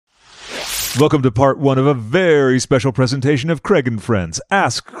Welcome to part one of a very special presentation of Craig and Friends.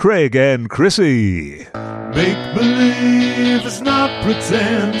 Ask Craig and Chrissy. Make believe, it's not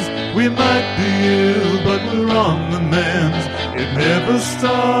pretend. We might be ill, but we're on the mend. It never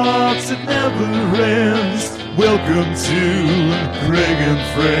stops, it never ends. Welcome to Craig and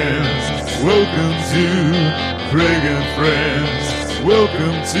Friends. Welcome to Craig and Friends.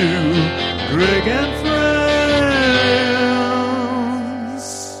 Welcome to Craig and Friends.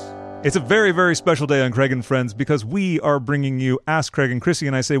 It's a very, very special day on Craig and Friends because we are bringing you Ask Craig and Chrissy.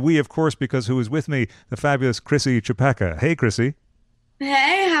 And I say we, of course, because who is with me? The fabulous Chrissy Chapaka. Hey, Chrissy.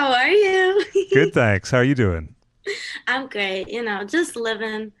 Hey, how are you? Good, thanks. How are you doing? I'm great. Just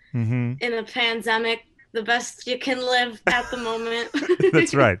living in a pandemic the best you can live at the moment.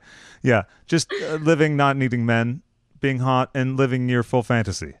 That's right. Yeah, just living, not needing men, being hot, and living your full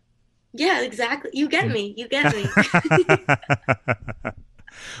fantasy. Yeah, exactly. You get me. You get me.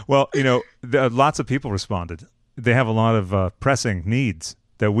 Well, lots of people responded. They have a lot of pressing needs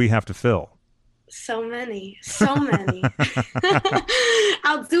that we have to fill. So many.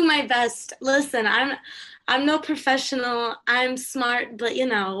 I'll do my best. Listen, I'm no professional. I'm smart, but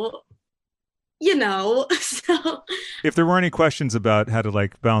so if there were any questions about how to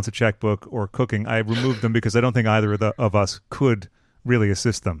balance a checkbook or cooking, I removed them because I don't think either of us could really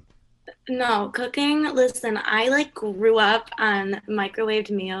assist them. No, cooking. Listen, I grew up on microwaved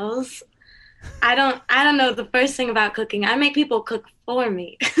meals. I don't know the first thing about cooking. I make people cook for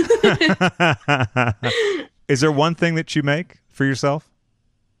me. Is there one thing that you make for yourself?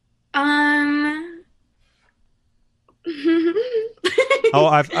 Oh,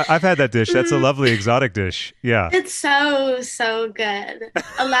 I've had that dish. That's a lovely exotic dish. Yeah. It's so good.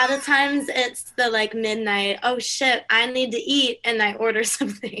 A lot of times it's the midnight, oh shit, I need to eat, and I order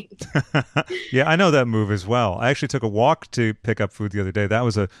something. Yeah, I know that move as well. I actually took a walk to pick up food the other day. That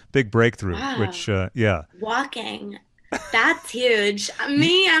was a big breakthrough, Wow. which, yeah. Walking. That's huge.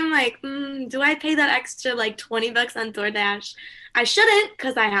 Me, I'm like, do I pay that extra $20 on DoorDash? I shouldn't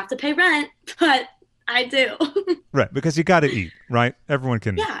because I have to pay rent, but I do. Right, because you got to eat, right? Everyone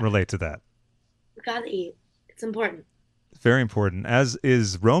can Yeah. relate to that. You gotta eat. It's important. Very important, as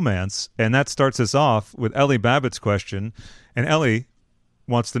is romance. And that starts us off with Ellie Babbitt's question. And Ellie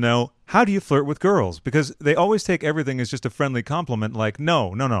wants to know, how do you flirt with girls? Because they always take everything as just a friendly compliment, like,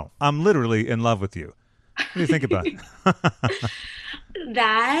 no, I'm literally in love with you. What do you think about it?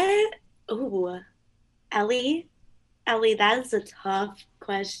 Ellie, that is a tough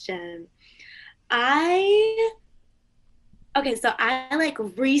question. So I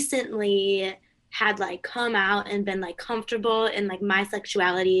recently had come out and been comfortable in my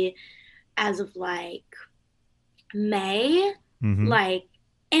sexuality as of May. Mm-hmm.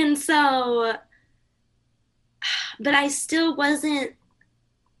 And so, but I still wasn't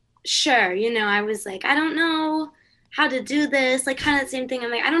sure, I was I don't know how to do this, kind of the same thing.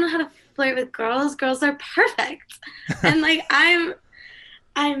 I'm I don't know how to flirt with girls. Girls are perfect. And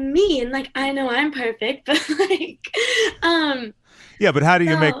I'm mean, I know I'm perfect, but yeah, but how do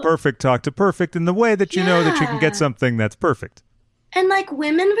you make perfect talk to perfect in the way that you know that you can get something that's perfect? And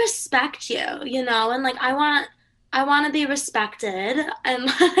women respect you, and I want to be respected, and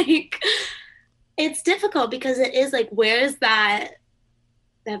it's difficult because it is where's that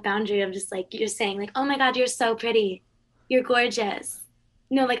boundary of just you're saying oh my God, you're so pretty, you're gorgeous.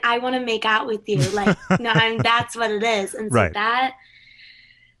 No, I want to make out with you. No, that's what it is. And so right. that,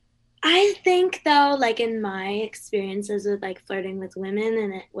 I think though, in my experiences with flirting with women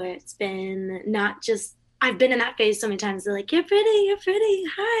and where it's been not just, I've been in that phase so many times. They're you're pretty,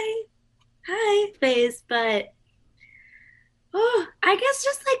 hi phase. But, I guess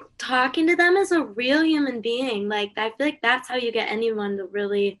just talking to them as a real human being. I feel that's how you get anyone to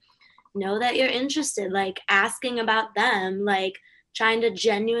really know that you're interested. Asking about them, trying to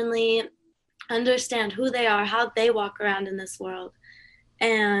genuinely understand who they are, how they walk around in this world.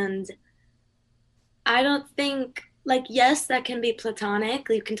 And I don't think, yes, that can be platonic.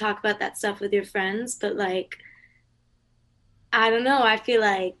 You can talk about that stuff with your friends, but I don't know. I feel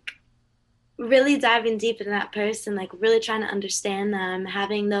really diving deep into that person, really trying to understand them,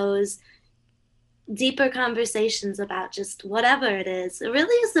 having those deeper conversations about just whatever it is. It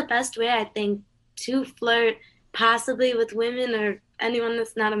really is the best way, I think, to flirt, possibly with women or anyone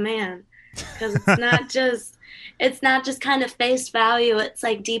that's not a man. Because it's not just kind of face value. It's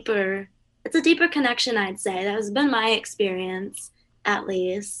deeper. It's a deeper connection, I'd say. That has been my experience, at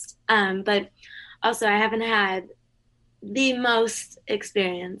least. But also, I haven't had the most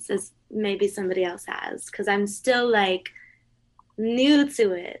experience as maybe somebody else has, because I'm still new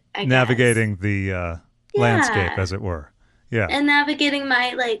to it, I navigating guess. the landscape, as it were. Yeah. And navigating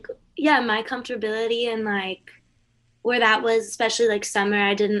my yeah, my comfortability and like where that was, especially like summer,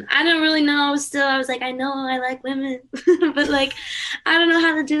 I don't really know still. I was like, I know I like women, but like I don't know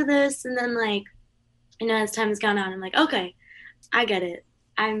how to do this. And then like, as time has gone on, I'm like, okay, I get it.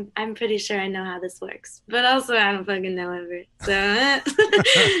 I'm pretty sure I know how this works. But also I don't fucking know ever.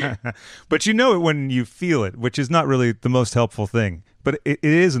 So But you know it when you feel it, which is not really the most helpful thing. But it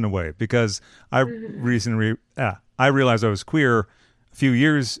is in a way, because I recently I realized I was queer a few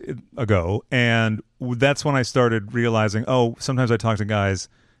years ago, and that's when I started realizing, oh, sometimes I talk to guys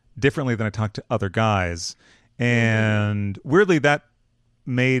differently than I talk to other guys, and weirdly that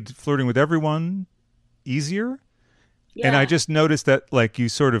made flirting with everyone easier. And I yeah. just noticed that like you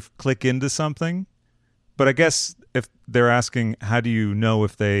sort of click into something. But I guess if they're asking how do you know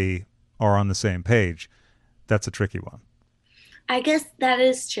if they are on the same page, that's a tricky one. I guess that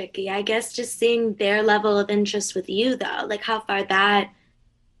is tricky. I guess just seeing their level of interest with you though, like how far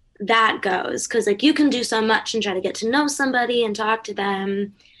that goes. Cause like you can do so much and try to get to know somebody and talk to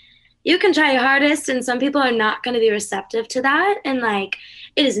them. You can try your hardest, and some people are not going to be receptive to that. And like,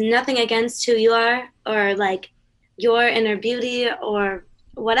 it is nothing against who you are or like your inner beauty or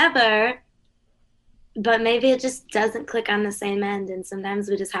whatever, but maybe it just doesn't click on the same end. And sometimes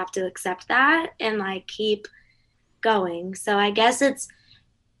we just have to accept that and like keep going. So I guess it's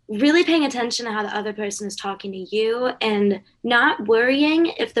really paying attention to how the other person is talking to you and not worrying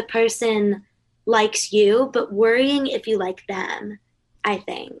if the person likes you, but worrying if you like them, I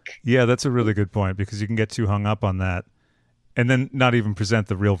think. Yeah, that's a really good point, because you can get too hung up on that and then not even present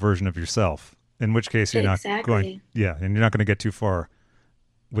the real version of yourself. In which case you're not going, Exactly. yeah, and you're not going to get too far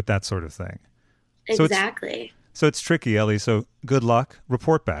with that sort of thing. So it's Exactly. so it's tricky, Ellie. So good luck.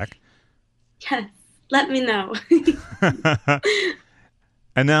 Report back. Yes. Let me know.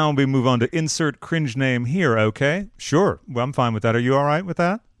 And now we move on to insert cringe name here. Okay, sure. Well, I'm fine with that. Are you all right with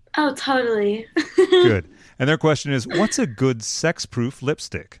that? Oh, totally. Good. And their question is, what's a good sex-proof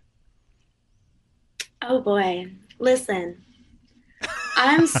lipstick? Oh boy. Listen,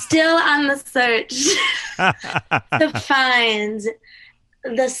 I'm still on the search to find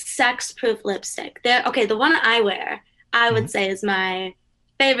the sex proof lipstick. There, okay, the one I wear, I would Mhm. say is my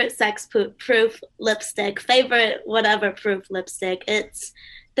favorite proof lipstick, favorite whatever proof lipstick. It's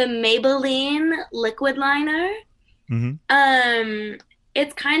the Maybelline liquid liner. Mhm. Um,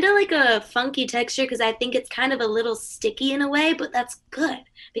 it's kind of like a funky texture because I think it's kind of a little sticky in a way, but that's good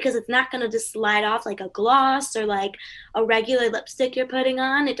because it's not going to just slide off like a gloss or like a regular lipstick you're putting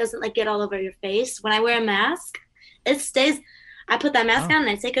on. It doesn't like get all over your face. When I wear a mask, it stays. I put that mask Oh. on and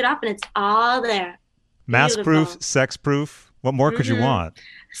I take it off and it's all there. Mask-proof, Beautiful. sex-proof. What more could you Hmm. want?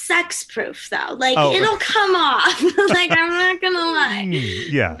 Sex proof though. Like Oh, it'll come off. Like I'm not gonna lie.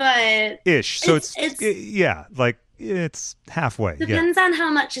 yeah, But ish. So it's yeah, like it's halfway. Yeah. depends on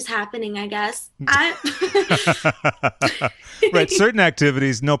how much is happening, I guess. I Right. Certain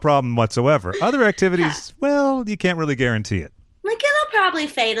activities, no problem whatsoever. Other yeah. activities, well, you can't really guarantee it. Like it'll probably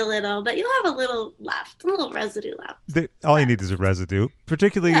fade a little, but you'll have a little left, a little residue left. All you But need is a residue,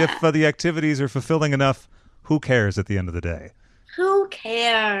 particularly if yeah, the activities are fulfilling enough. Who cares at the end of the day? who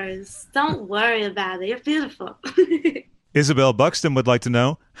cares? Don't worry about it. You're beautiful. Isabel Buxton would like to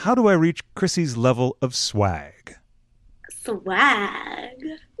know, how do I reach Chrissy's level of swag? Swag.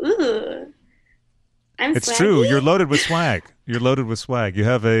 Ooh, I'm It's true. swaggy. You're loaded with swag. You're loaded with swag. You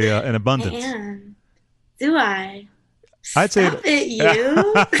have an abundance. Man, do I? I'd say. Stop it, you.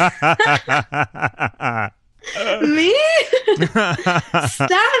 Me?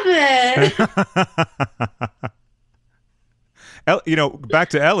 Stop it. Back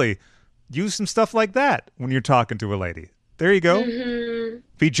to Ellie. Use some stuff like that when you're talking to a lady. There you go. Hmm.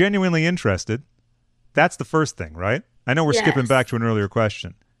 Be genuinely interested. That's the first thing, right? I know we're skipping back Yes, to an earlier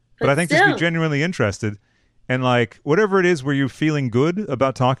question, but I but think just be still, genuinely interested, and like whatever it is where you're feeling good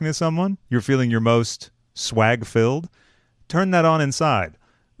about talking to someone, you're feeling your most swag filled. Turn that on inside.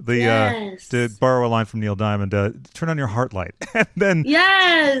 To yes. borrow a line from Neil Diamond, turn on your heart light, and then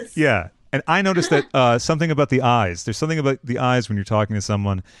Yes. yeah. And I noticed that something about the eyes. There's something about the eyes when you're talking to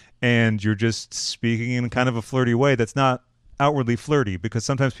someone, and you're just speaking in kind of a flirty way. That's not outwardly flirty, because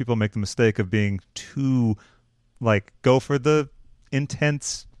sometimes people make the mistake of being too like go for the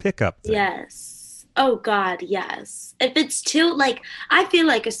intense pickup thing. Yes. Oh God, yes. If it's too like I feel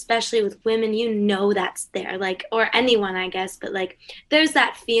like especially with women, that's there. Like or anyone, I guess, but like there's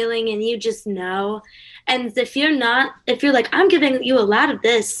that feeling and you just know. And if you're like, I'm giving you a lot of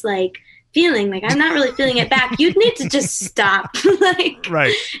this like feeling, like I'm not really feeling it back, you'd need to just stop. Like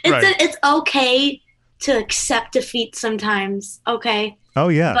Right, right. it's okay to accept defeat sometimes, okay? Oh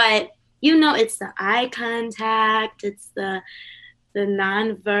yeah. But it's the eye contact, it's the the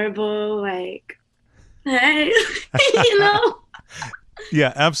nonverbal, like, hey, you know?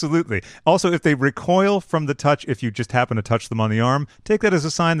 Yeah, absolutely. Also, if they recoil from the touch, if you just happen to touch them on the arm, take that as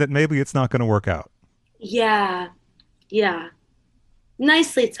a sign that maybe it's not going to work out. Yeah, yeah.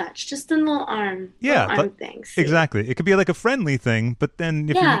 Nicely touched, just a little Yeah, arm but thing. See, exactly. It could be like a friendly thing, but then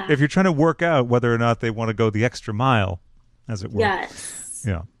yeah, if you're trying to work out whether or not they want to go the extra mile, as it were. yes.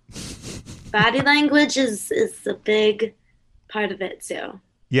 Yeah. Body language is a big part of it too.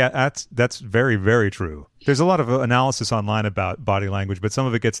 Yeah, that's very, very true. There's a lot of analysis online about body language, but some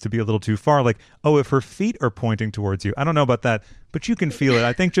of it gets to be a little too far. Like, oh, if her feet are pointing towards you, I don't know about that, but you can feel it.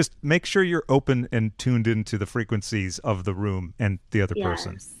 I think just make sure you're open and tuned into the frequencies of the room and the other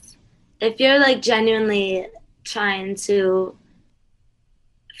person. Yes. If you're like genuinely trying to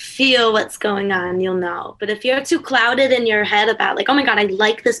feel what's going on, you'll know. But if you're too clouded in your head about like, oh my God, I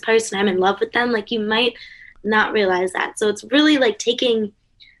like this person, I'm in love with them, like you might not realize that. So it's really like taking,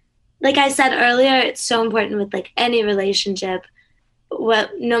 like I said earlier, it's so important with like any relationship,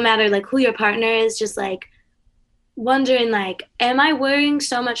 what no matter like who your partner is, just like wondering like, am I worrying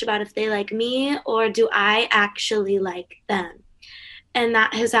so much about if they like me or do I actually like them? And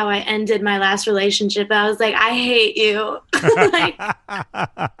that is how I ended my last relationship. I was like, I hate you. Like,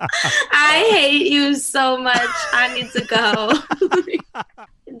 I hate you so much. I need to go.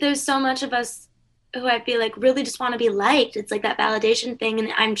 There's so much of us who I feel like really just want to be liked. It's like that validation thing.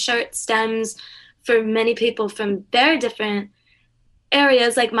 And I'm sure it stems for many people from very different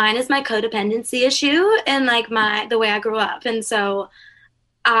areas. Like mine is my codependency issue and like the way I grew up. And so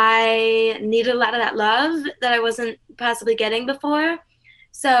I needed a lot of that love that I wasn't possibly getting before.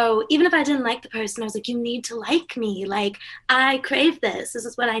 So even if I didn't like the person, I was like, you need to like me. Like, I crave this. This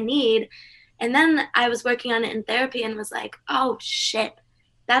is what I need. And then I was working on it in therapy and was like, oh shit,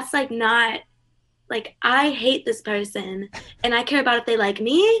 that's like not like I hate this person and I care about if they like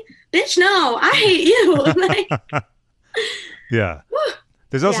me. Bitch, no, I hate you. Like, Yeah.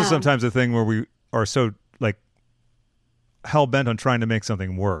 There's also yeah, sometimes a thing where we are so like hell bent on trying to make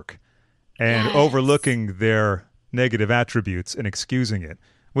something work and yes. overlooking their negative attributes and excusing it,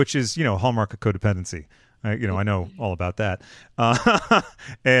 which is, hallmark of codependency. I know all about that. And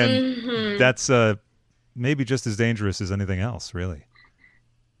Mm-hmm. that's maybe just as dangerous as anything else, really.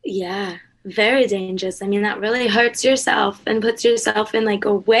 Yeah, very dangerous. I mean, that really hurts yourself and puts yourself in like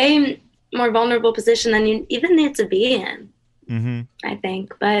a way more vulnerable position than you even need to be in, Mm-hmm. I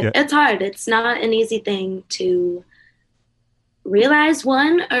think. But Yeah. it's hard. It's not an easy thing to realize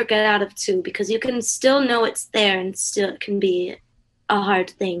one or get out of two because you can still know it's there and still it can be a hard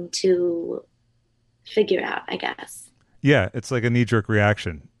thing to figure out, I guess. Yeah. It's like a knee jerk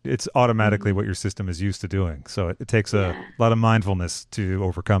reaction. It's automatically Mhm. what your system is used to doing. So it takes a Yeah, lot of mindfulness to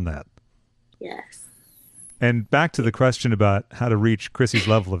overcome that. yes. And back to the question about how to reach Chrissy's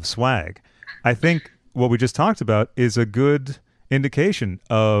level of swag, I think what we just talked about is a good indication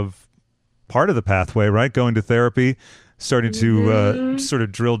of part of the pathway, right? Going to therapy, starting to Hmm. sort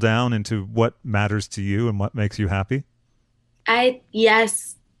of drill down into what matters to you and what makes you happy.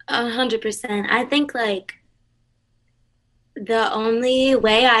 Yes, 100%. I think like the only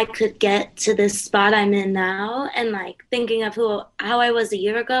way I could get to this spot I'm in now and like thinking of how I was a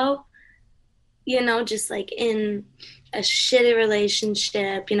year ago, just like in a shitty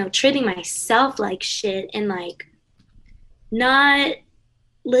relationship, treating myself like shit and like not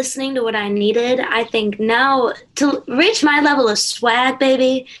listening to what I needed. I think now to reach my level of swag,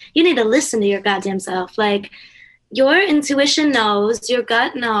 baby, you need to listen to your goddamn self. Like your intuition knows, your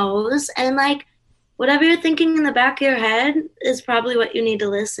gut knows, and like whatever you're thinking in the back of your head is probably what you need to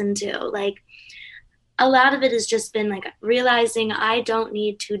listen to. Like a lot of it has just been like realizing I don't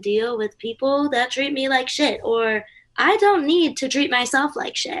need to deal with people that treat me like shit, or I don't need to treat myself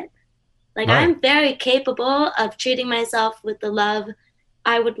like shit. Like Right. I'm very capable of treating myself with the love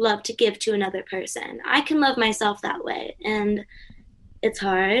I would love to give to another person. I can love myself that way. And it's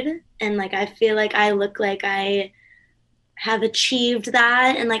hard. And like I feel like I look like I have achieved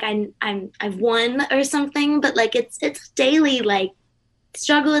that and like I've won or something, but like it's daily like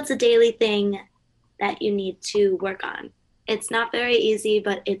struggle, it's a daily thing that you need to work on. It's not very easy,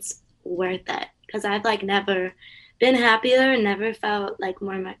 but it's worth it because I've like never been happier and never felt like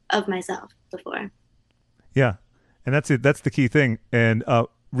of myself before. Yeah. And that's it. That's the key thing. And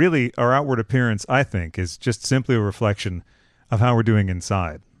really, our outward appearance, I think, is just simply a reflection of how we're doing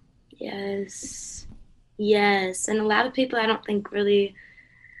inside. Yes. Yes. And a lot of people I don't think really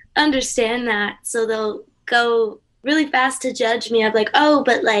understand that. So they'll go really fast to judge me of like, oh,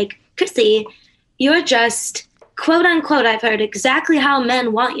 but like, Chrissy, you're just quote unquote, I've heard exactly how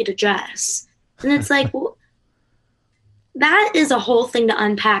men want you to dress. And it's like, that is a whole thing to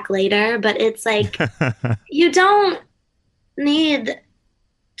unpack later, but it's like you don't need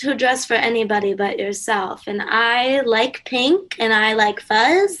to dress for anybody but yourself. And I like pink and I like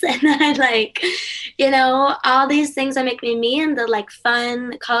fuzz and I like, all these things that make me me and the like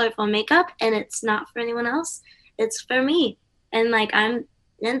fun, colorful makeup. And it's not for anyone else. It's for me. And like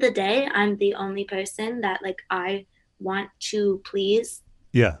in the day, I'm the only person that like I want to please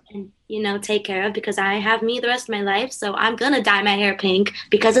Yeah. and take care of because I have me the rest of my life. So I'm gonna dye my hair pink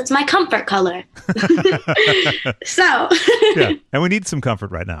because it's my comfort color. So Yeah. And we need some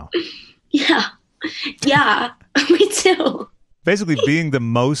comfort right now. yeah, yeah, me too. Basically, being the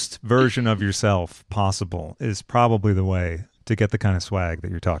most version of yourself possible is probably the way to get the kind of swag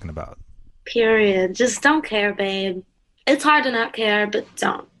that you're talking about. Period. Just don't care, babe. It's hard to not care, but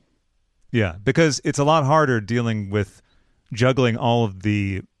don't. Yeah, because it's a lot harder dealing with juggling all of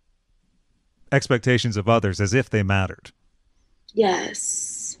the expectations of others as if they mattered.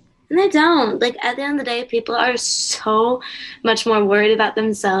 Yes. And they don't. Like at the end of the day, people are so much more worried about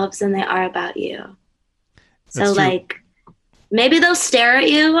themselves than they are about you. So That's true. like maybe they'll stare at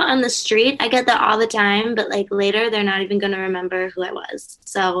you on the street. I get that all the time, but like later they're not even gonna remember who I was.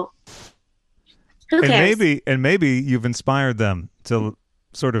 So who cares? Maybe you've inspired them to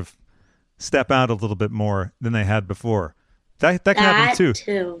sort of step out a little bit more than they had before. That can happen That too.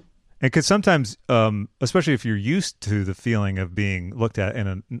 too. And because sometimes, especially if you're used to the feeling of being looked at in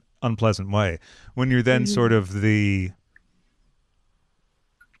an unpleasant way, when you're then sort of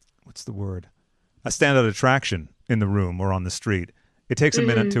what's the word? A standout attraction in the room or on the street, it takes a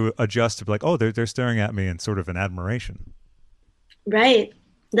minute to adjust to be like, oh, they're staring at me in sort of an admiration. Right.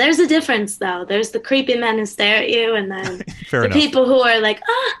 There's a difference though. There's the creepy men who stare at you and then Fair the enough. people who are like,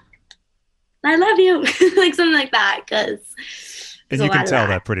 I love you. Like something like that. Because And you can tell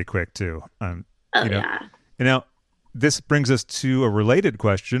that pretty quick too. Oh, you know, yeah. And now, this brings us to a related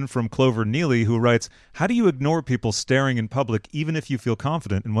question from Clover Neely, who writes, how do you ignore people staring in public even if you feel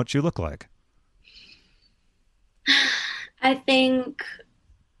confident in what you look like? I think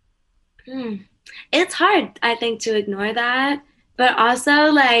it's hard, I think, to ignore that. But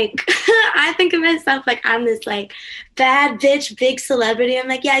also, like, I think of myself like I'm this, like, bad bitch, big celebrity. I'm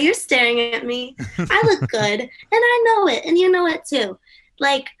like, yeah, you're staring at me. I look good. And I know it. And you know it, too.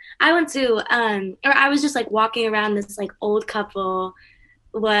 Like, I went to, or I was just, like, walking around this, like, old couple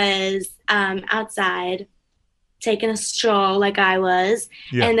was outside taking a stroll like I was.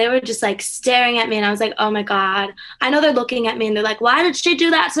 Yeah. And they were just like staring at me. And I was like, oh my God, I know they're looking at me and they're like, why did she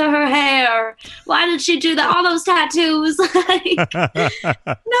do that to her hair? Why did she do that? All those tattoos. Like, and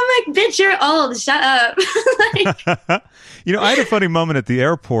I'm like, bitch, you're old. Shut up. Like, I had a funny moment at the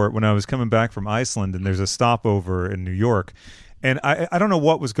airport when I was coming back from Iceland, and there's a stopover in New York. And I don't know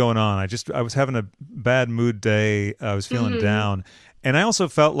what was going on. I was having a bad mood day. I was feeling down. And I also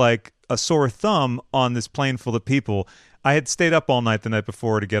felt like a sore thumb on this plane full of people. I had stayed up all night the night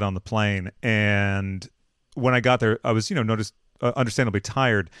before to get on the plane. And when I got there, I was, understandably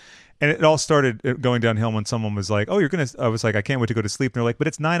tired. And it all started going downhill when someone was like, "Oh, I was like, "I can't wait to go to sleep." And they're like, "But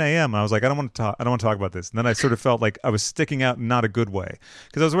it's 9 a.m." I was like, "I don't want to talk. I don't want to talk about this." And then I sort of felt like I was sticking out in not a good way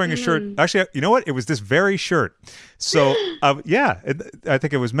because I was wearing a shirt. Actually, you know what? It was this very shirt. So I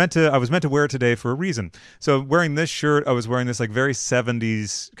think I was meant to wear it today for a reason. So wearing this shirt, I was wearing this like very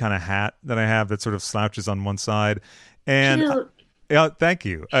 70s kind of hat that I have that sort of slouches on one side, and. cute. Yeah, thank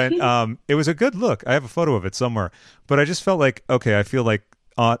you. And it was a good look. I have a photo of it somewhere, but I just felt like, okay, I feel like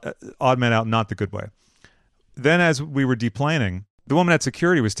odd man out, not the good way. Then as we were deplaning, the woman at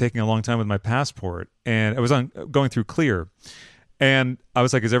security was taking a long time with my passport, and I was going through Clear. And I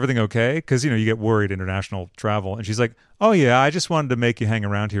was like, is everything okay? Because, you get worried international travel. And she's like, oh, yeah, I just wanted to make you hang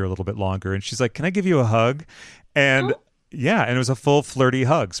around here a little bit longer. And she's like, can I give you a hug? And yeah, and it was a full flirty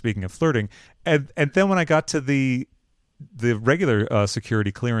hug, speaking of flirting. And then when I got to the regular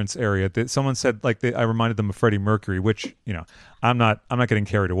security clearance area, that someone said I reminded them of Freddie Mercury, which I'm not getting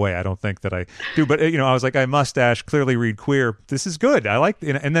carried away. I don't think that I do, but I was like, I mustache, clearly read queer. This is good. I like,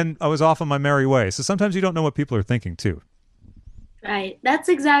 and then I was off on my merry way. So sometimes you don't know what people are thinking too. Right. That's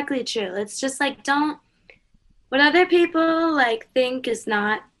exactly true. It's just like, what other people like think is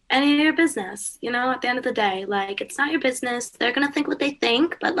not any of your business, at the end of the day. Like, it's not your business. They're going to think what they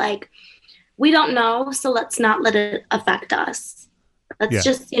think, but like, we don't know, so let's not let it affect us. Let's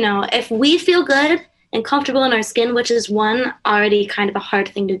just, if we feel good and comfortable in our skin, which is one already kind of a hard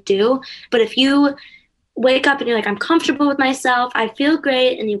thing to do. But if you wake up and you're like, I'm comfortable with myself, I feel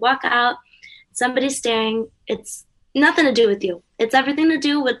great, and you walk out, somebody's staring, it's nothing to do with you. It's everything to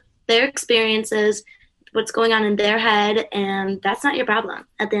do with their experiences, what's going on in their head, and that's not your problem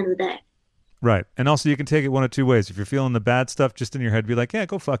at the end of the day. Right. And also you can take it one of two ways. If you're feeling the bad stuff just in your head, be like, yeah,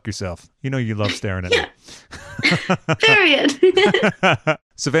 go fuck yourself. You know you love staring at Yeah. me. Period.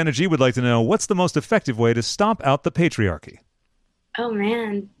 Savannah G would like to know, what's the most effective way to stomp out the patriarchy? Oh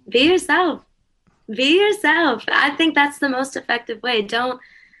man, be yourself. Be yourself. I think that's the most effective way. Don't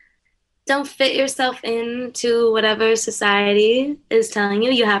fit yourself into whatever society is telling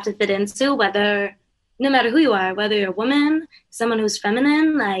you have to fit into, whether no matter who you are, whether you're a woman, someone who's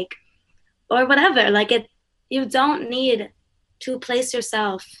feminine, like, or whatever. Like, you don't need to place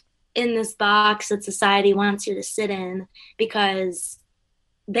yourself in this box that society wants you to sit in because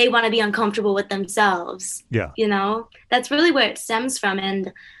they want to be uncomfortable with themselves. Yeah. You know, that's really where it stems from.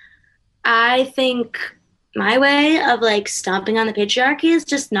 And I think my way of like stomping on the patriarchy is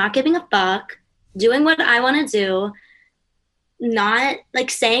just not giving a fuck, doing what I want to do, not like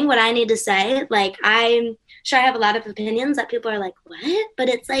saying what I need to say. Like, I'm sure I have a lot of opinions that people are like, what? But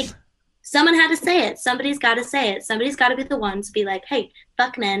it's like, someone had to say it. Somebody's got to say it. Somebody's got to be the one to be like, hey,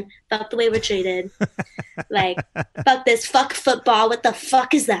 fuck men, fuck the way we're treated. Like, fuck this, fuck football. What the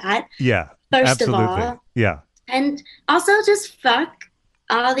fuck is that? Yeah. First absolutely. of all. Yeah. And also just fuck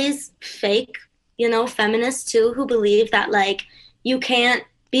all these fake, you know, feminists too, who believe that like you can't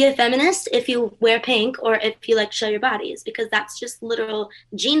be a feminist if you wear pink or if you like show your bodies, because that's just literal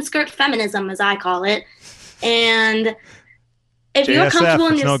jean skirt feminism, as I call it. And if JSF, you're comfortable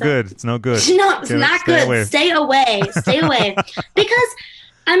in it's yourself, no good. It's no good. no, it's not stay good. away. Stay away. Stay away. Because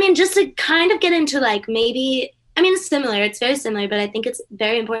I mean, just to kind of get into like maybe, I mean, it's similar. It's very similar, but I think it's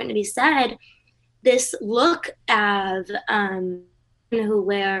very important to be said. This look of who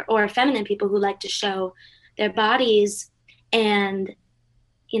wear, or feminine people who like to show their bodies, and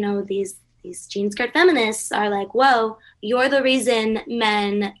you know, these jean skirt feminists are like, whoa, you're the reason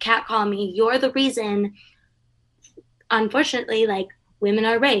men catcall me. You're the reason, unfortunately, like women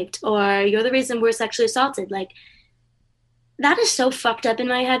are raped, or you're the reason we're sexually assaulted. Like, that is so fucked up in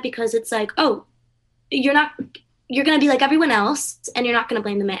my head, because it's like, oh, you're going to be like everyone else and you're not going to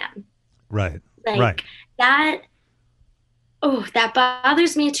blame the man. Right. Like right. that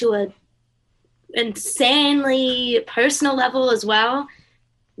bothers me to a insanely personal level as well,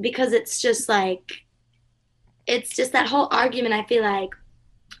 because it's just like, it's just that whole argument I feel like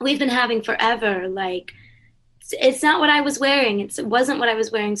we've been having forever. Like, it's not what I was wearing. It wasn't what I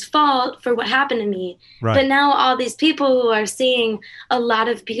was wearing's fault for what happened to me. Right. But now all these people who are seeing a lot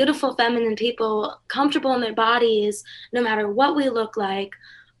of beautiful feminine people comfortable in their bodies, no matter what we look like,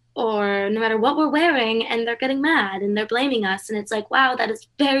 or no matter what we're wearing, and they're getting mad and they're blaming us. And it's like, wow, that is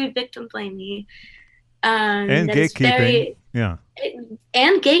very victim blamey. And gatekeeping. Yeah.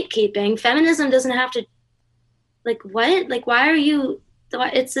 And gatekeeping. Feminism doesn't have to, like, what? Like, why are you,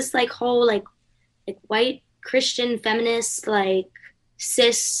 it's this like whole like white Christian feminist, like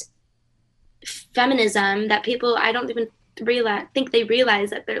cis feminism that people, I don't even think they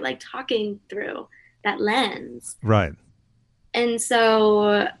realize that they're like talking through that lens. Right. And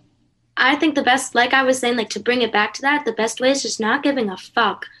so I think the best, like I was saying, like to bring it back to that, the best way is just not giving a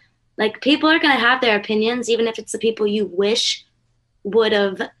fuck. Like, people are going to have their opinions, even if it's the people you wish would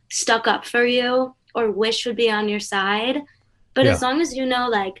have stuck up for you or wish would be on your side. But as long as you know,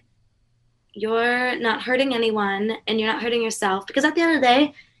 like, you're not hurting anyone and you're not hurting yourself, because at the end of the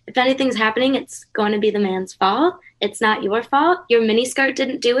day, if anything's happening, it's going to be the man's fault. It's not your fault. Your miniskirt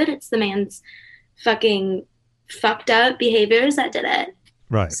didn't do it. It's the man's fucking fucked up behaviors that did it.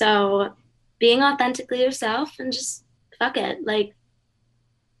 Right. So being authentically yourself and just fuck it. Like,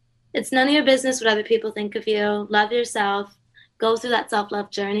 it's none of your business what other people think of you. Love yourself. Go through that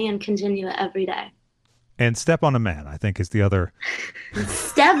self-love journey and continue it every day. And step on a man, I think, is the other.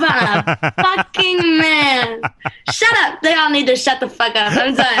 Step on a fucking man. Shut up. They all need to shut the fuck up.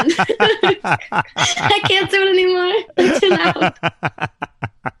 I'm done. I can't do it anymore. Too loud.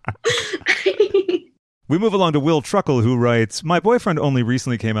 We move along to Will Truckle, who writes, my boyfriend only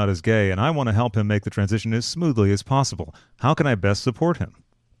recently came out as gay, and I want to help him make the transition as smoothly as possible. How can I best support him?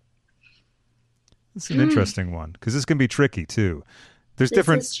 It's an interesting one, because this can be tricky, too. This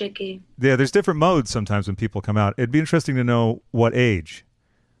is tricky. Yeah, there's different modes sometimes when people come out. It'd be interesting to know what age,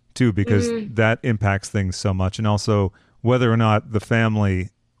 too, because that impacts things so much. And also whether or not the family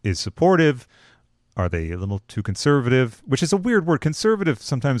is supportive. Are they a little too conservative? Which is a weird word. Conservative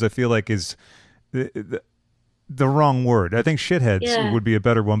sometimes I feel like is the wrong word. I think shitheads would be a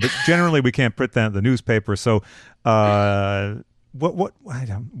better one. But generally we can't print that in the newspaper. So we'll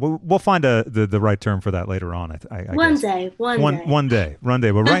find the right term for that later on. I One guess. day.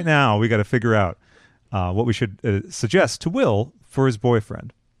 But right now we got to figure out what we should suggest to Will for his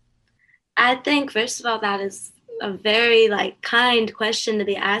boyfriend. I think, first of all, that is a very like kind question to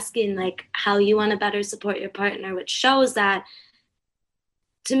be asking, like how you want to better support your partner, which shows that,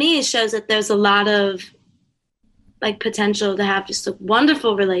 to me, it shows that there's a lot of like potential to have just a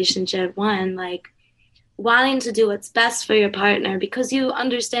wonderful relationship. One, like wanting to do what's best for your partner because you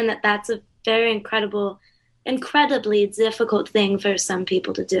understand that that's a very incredibly difficult thing for some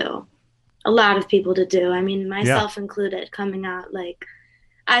people to do. A lot of people to do. I mean, Yeah. myself included, coming out, like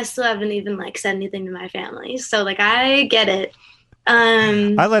I still haven't even like said anything to my family. So like I get it. I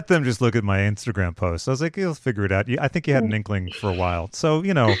Um let them just look at my Instagram posts. I was like, you'll figure it out. I think you had an inkling for a while. So,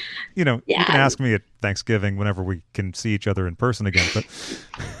 you can yeah. ask me at Thanksgiving whenever we can see each other in person again. But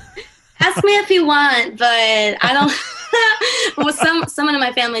Ask me if you want, but I don't. Well, someone in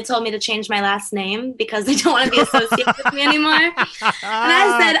my family told me to change my last name because they don't want to be associated with me anymore. And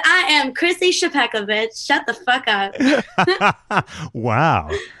I said, I am Chrissy Shapekovich. Shut the fuck up. Wow.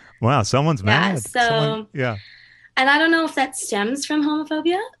 Wow. Someone's Yeah. mad. So, Yeah. and I don't know if that stems from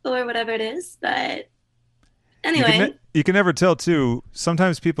homophobia or whatever it is, but anyway. You can never tell, too.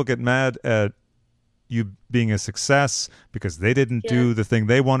 Sometimes people get mad at you being a success because they didn't Yeah. do the thing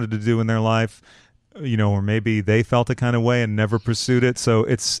they wanted to do in their life, or maybe they felt a kind of way and never pursued it. So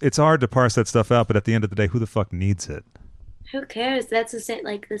it's hard to parse that stuff out. But at the end of the day, who the fuck needs it? Who cares? That's the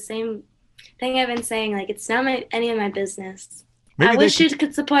same thing I've been saying. Like, it's not any of my business. Maybe I they wish you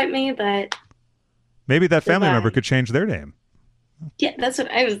could support me, but Maybe that family goodbye. member could change their name. Yeah, that's what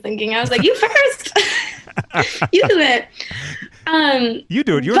I was thinking. I was like, you first. You do it. You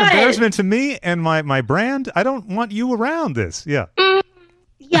do it. You're an embarrassment to me and my brand. I don't want you around this. Yeah.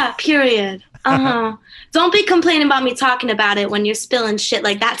 Yeah, period. Uh-huh. Don't be complaining about me talking about it when you're spilling shit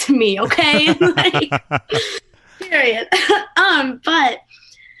like that to me, okay? Like, period. But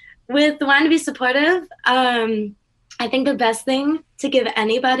with wanting to be supportive, I think the best thing to give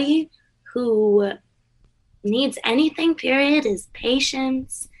anybody who needs anything, period, is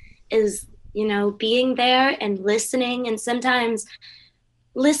patience, is, being there and listening. And sometimes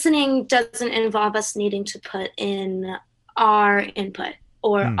listening doesn't involve us needing to put in our input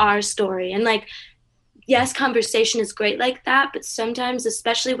or our story. And like, yes, conversation is great like that, but sometimes,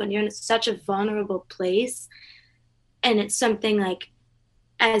 especially when you're in such a vulnerable place and it's something like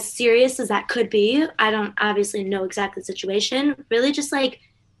as serious as that could be, I don't obviously know exactly the situation, really just like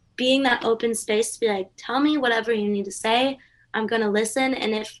being that open space to be like, tell me whatever you need to say. I'm going to listen.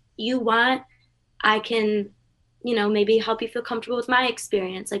 And if you want, I can, maybe help you feel comfortable with my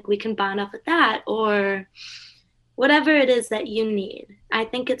experience. Like we can bond up with that or whatever it is that you need. I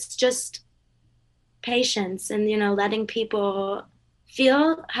think it's just patience and, letting people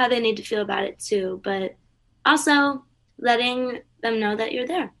feel how they need to feel about it too, but also letting them know that you're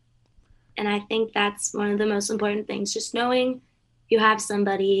there. And I think that's one of the most important things, just knowing you have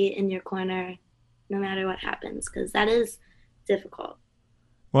somebody in your corner no matter what happens, because that is difficult.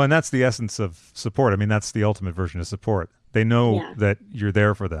 Well, and that's the essence of support. I mean, that's the ultimate version of support. They know that you're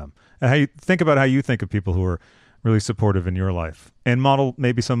there for them. And how you think about how you think of people who are really supportive in your life and model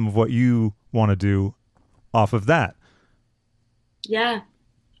maybe some of what you want to do off of that. Yeah.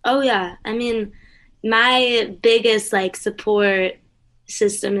 Oh, yeah. I mean, my biggest like support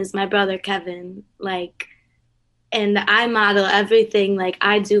system is my brother Kevin. Like, and I model everything like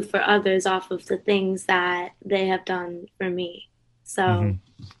I do for others off of the things that they have done for me. So,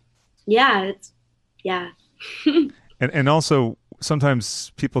 yeah. And also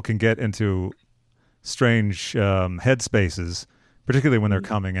sometimes people can get into strange headspaces, particularly when they're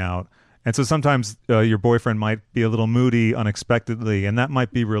coming out. And so sometimes your boyfriend might be a little moody unexpectedly, and that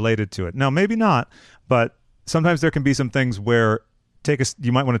might be related to it. Now, maybe not, but sometimes there can be some things where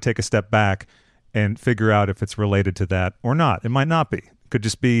you might want to take a step back and figure out if it's related to that or not. It might not be. It could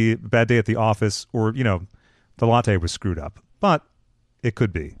just be a bad day at the office or, the latte was screwed up. But it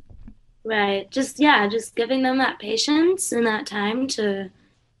could be. Right. Just giving them that patience and that time to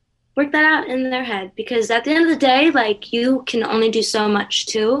work that out in their head. Because at the end of the day, like you can only do so much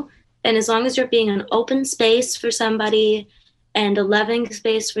too. And as long as you're being an open space for somebody and a loving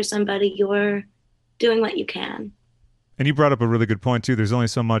space for somebody, you're doing what you can. And you brought up a really good point too. There's only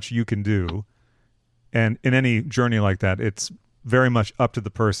so much you can do. And in any journey like that, it's very much up to the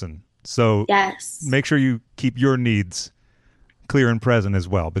person. So yes, make sure you keep your needs clear and present as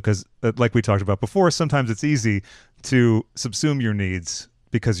well. Because like we talked about before, sometimes it's easy to subsume your needs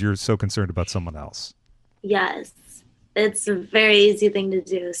because you're so concerned about someone else. Yes, it's a very easy thing to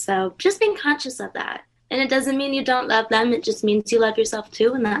do. So just being conscious of that. And it doesn't mean you don't love them. It just means you love yourself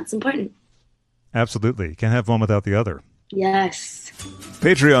too. And that's important. Absolutely. You can't have one without the other. Yes.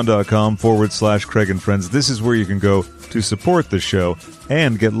 Patreon.com/Craig and Friends. This is where you can go to support the show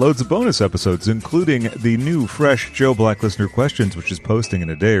and get loads of bonus episodes, including the new, fresh Joe Black listener questions, which is posting in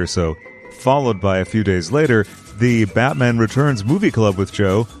a day or so, followed by a few days later, the Batman Returns Movie Club with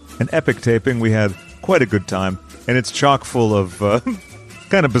Joe, an epic taping. We had quite a good time, and it's chock full of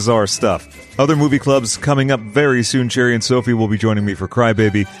kind of bizarre stuff. Other movie clubs coming up very soon. Cherry and Sophie will be joining me for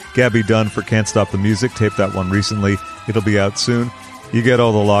Crybaby. Gabby Dunn for Can't Stop the Music. Taped that one recently. It'll be out soon. You get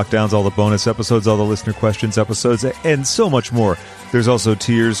all the lockdowns, all the bonus episodes, all the listener questions episodes, and so much more. There's also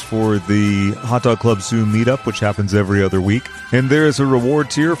tiers for the Hot Dog Club Zoom meetup, which happens every other week. And there is a reward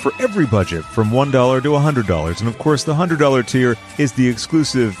tier for every budget, from $1 to $100. And of course, the $100 tier is the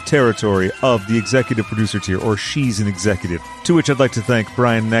exclusive territory of the executive producer tier, or She's an Executive, to which I'd like to thank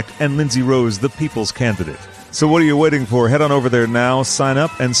Brian Neck and Lindsay Rose, the people's candidate. So what are you waiting for? Head on over there now, sign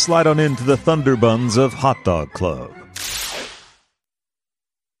up, and slide on into the Thunder Buns of Hot Dog Club.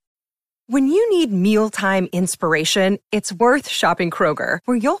 When you need mealtime inspiration, it's worth shopping Kroger,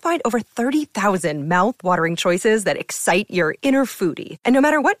 where you'll find over 30,000 mouth-watering choices that excite your inner foodie. And no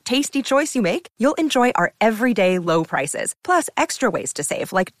matter what tasty choice you make, you'll enjoy our everyday low prices, plus extra ways to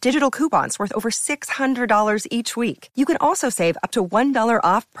save, like digital coupons worth over $600 each week. You can also save up to $1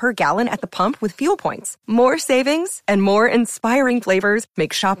 off per gallon at the pump with fuel points. More savings and more inspiring flavors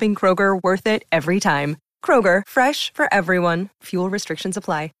make shopping Kroger worth it every time. Kroger, fresh for everyone. Fuel restrictions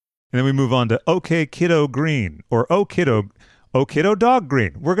apply. And then we move on to OK Kiddo Green, or Oh Kiddo Dog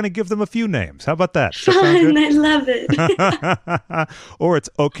Green. We're going to give them a few names. How about that? Fun, I love it. Or it's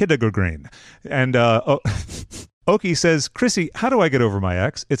Oh Kiddo Green. And Oki says, Chrissy, how do I get over my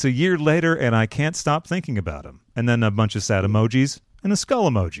ex? It's a year later and I can't stop thinking about him. And then a bunch of sad emojis and a skull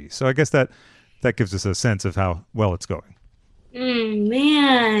emoji. So I guess that gives us a sense of how well it's going.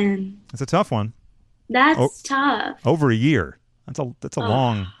 Man. It's a tough one. That's tough. Over a year. That's a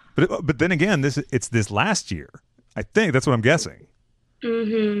long... But then again, it's this last year. I think that's what I'm guessing.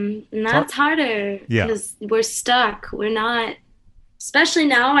 Mm-hmm. And that's harder. Yeah. Because we're stuck. We're not, especially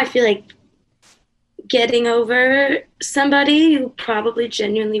now, I feel like getting over somebody you probably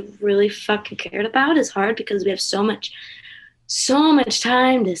genuinely really fucking cared about is hard because we have so much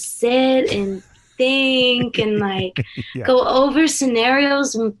time to sit and think and like go over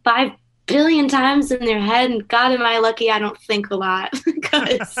scenarios 5 billion times in their head, and God, am I lucky I don't think a lot.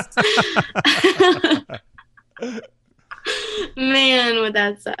 Because man, would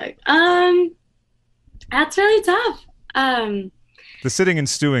that suck. That's really tough. The sitting and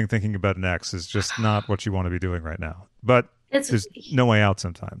stewing thinking about an ex is just not what you want to be doing right now. But there's no way out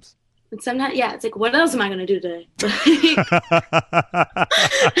sometimes. And sometimes, it's like, what else am I going to do today?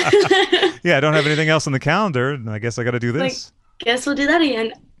 Yeah, I don't have anything else on the calendar, and I guess I got to do this. Like, guess we'll do that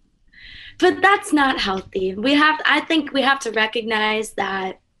again. But that's not healthy. I think we have to recognize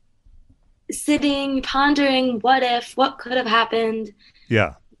that sitting, pondering what if, what could have happened,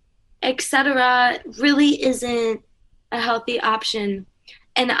 etc., really isn't a healthy option.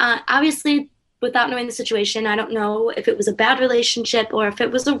 And obviously, without knowing the situation, I don't know if it was a bad relationship or if it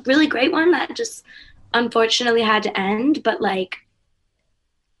was a really great one that just unfortunately had to end. But like,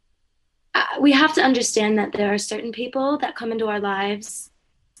 we have to understand that there are certain people that come into our lives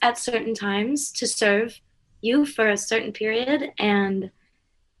at certain times to serve you for a certain period, and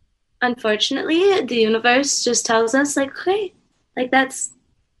unfortunately the universe just tells us like, okay, like that's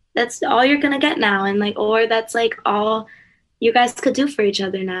all you're gonna get now, and like, or that's like all you guys could do for each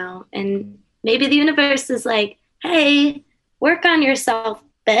other now. And maybe the universe is like, hey, work on yourself,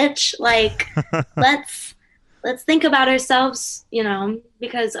 bitch, like let's think about ourselves,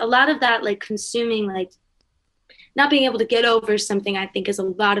 because a lot of that, like consuming, like not being able to get over something, I think, is a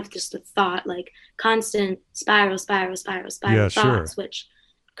lot of just the thought, like constant spiral thoughts, which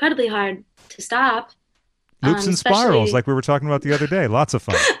incredibly hard to stop. Loops and spirals, like we were talking about the other day. Lots of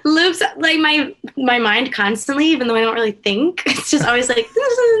fun. Loops, like my mind constantly, even though I don't really think. It's just always like...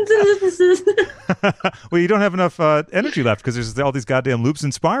 Well, you don't have enough energy left because there's all these goddamn loops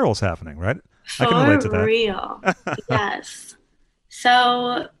and spirals happening, right? I can relate to that. For real. Yes.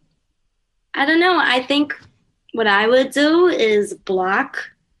 So, I don't know. I think what I would do is block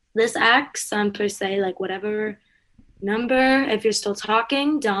this ex per se, like whatever number. If you're still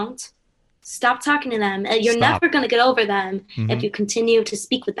talking, don't. Stop talking to them. You're never going to get over them if you continue to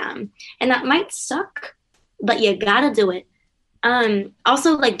speak with them. And that might suck, but you got to do it.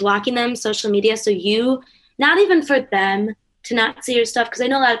 Also, like blocking them, social media, so you, not even for them to not see your stuff, because I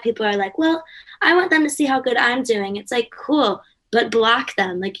know a lot of people are like, well, I want them to see how good I'm doing. It's like, cool, but block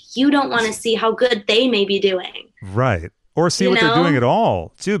them. Like, you don't want to see how good they may be doing. Right. Or see what they're doing at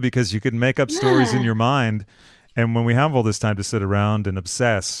all, too, because you can make up stories in your mind And when we have all this time to sit around and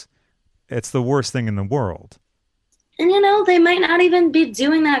obsess, it's the worst thing in the world. And they might not even be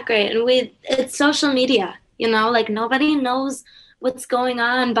doing that great. And it's social media, like nobody knows what's going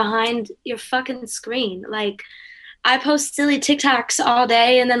on behind your fucking screen. Like, I post silly TikToks all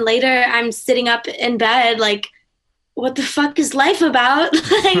day, and then later I'm sitting up in bed like, what the fuck is life about?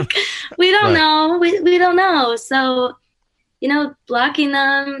 Like, we don't know. We don't know. So, blocking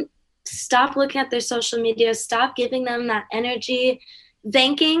them, stop looking at their social media, stop giving them that energy,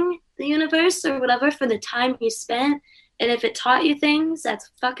 thanking the universe or whatever for the time you spent. And if it taught you things,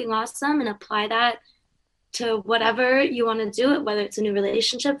 that's fucking awesome, and apply that to whatever you want to do it, whether it's a new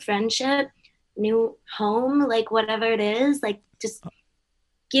relationship, friendship, new home, like whatever it is, like just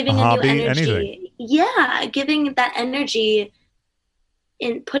giving a hobby, new energy. anything. Yeah, giving that energy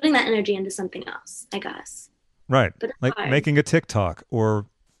and putting that energy into something else, I guess. Right. But it's like hard. making a TikTok or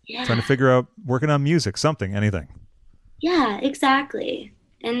trying to figure out working on music, something, anything. Yeah, exactly.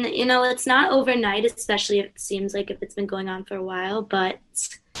 And, it's not overnight, especially if it seems like if it's been going on for a while, but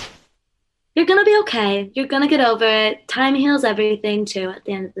you're going to be okay. You're going to get over it. Time heals everything, too, at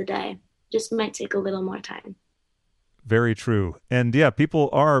the end of the day. Just might take a little more time. Very true. And yeah, people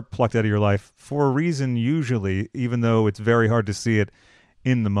are plucked out of your life for a reason, usually, even though it's very hard to see it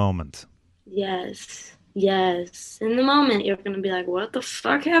in the moment. Yes. In the moment, you're going to be like, what the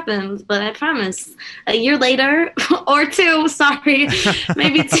fuck happened? But I promise, a year later, or two, sorry,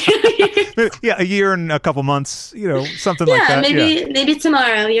 maybe 2 years. Yeah, a year and a couple months, something like that. Maybe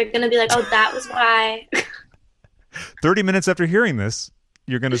tomorrow, you're going to be like, oh, that was why. 30 minutes after hearing this,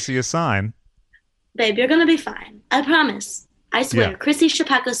 you're going to see a sign. Babe, you're going to be fine. I promise. I swear. Yeah. Chrissy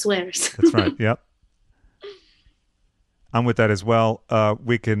Shapaka swears. That's right. Yep. I'm with that as well.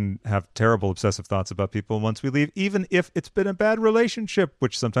 We can have terrible obsessive thoughts about people once we leave, even if it's been a bad relationship,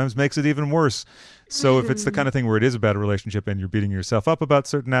 which sometimes makes it even worse. So if it's the kind of thing where it is a bad relationship and you're beating yourself up about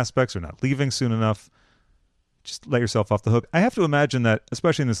certain aspects or not leaving soon enough, just let yourself off the hook. I have to imagine that,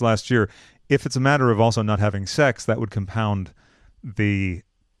 especially in this last year, if it's a matter of also not having sex, that would compound the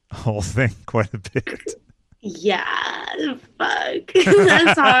whole thing quite a bit. Yeah, fuck.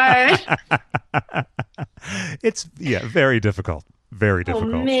 That's hard. It's, very difficult. Very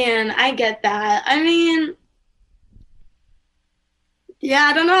difficult. Oh, man, I get that. I mean,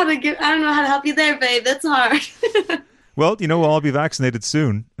 I don't know how to help you there, babe. That's hard. Well, we'll all be vaccinated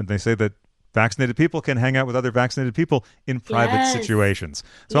soon. And they say that vaccinated people can hang out with other vaccinated people in private situations.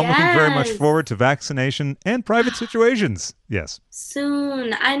 So I'm looking very much forward to vaccination and private situations. Yes.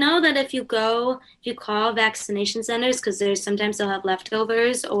 Soon. I know that if you call vaccination centers, because sometimes they'll have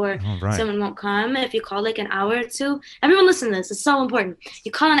leftovers or someone won't come. If you call like an hour or two, everyone listen to this. It's so important.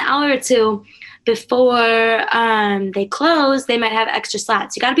 You call an hour or two before they close, they might have extra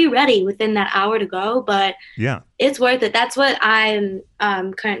slots. You got to be ready within that hour to go, but it's worth it. That's what I'm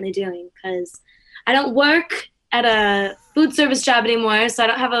currently doing, because I don't work at a food service job anymore, so I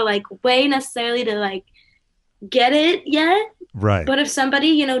don't have a way necessarily to get it yet. Right. But if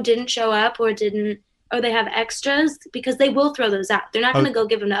somebody didn't show up or they have extras, because they will throw those out. They're not going to go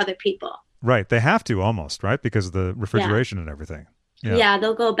give them to other people. Right. They have to almost, right? Because of the refrigeration and everything. Yeah,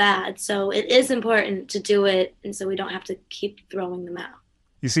 they'll go bad. So it is important to do it, and so we don't have to keep throwing them out.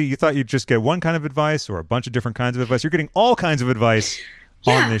 You see, you thought you'd just get one kind of advice or a bunch of different kinds of advice. You're getting all kinds of advice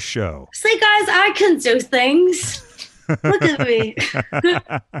on this show. Say, guys, I can do things. Look at me.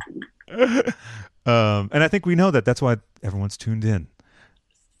 And I think we know that. That's why everyone's tuned in.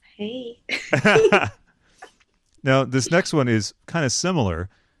 Hey. Now, this next one is kind of similar.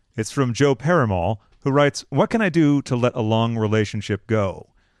 It's from Joe Paramall, who writes, "What can I do to let a long relationship go?"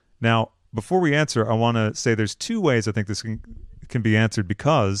 Now, before we answer, I want to say there's two ways I think this can be answered,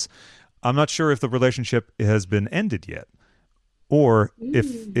 because I'm not sure if the relationship has been ended yet, or if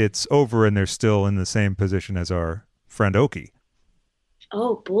it's over and they're still in the same position as our friend Oki.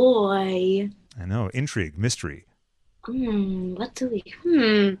 Oh, boy. I know. Intrigue, mystery. What do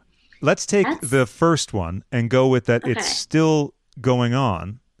we... Let's take the first one and go with that. Okay. It's still going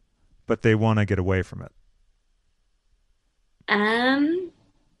on, but they want to get away from it.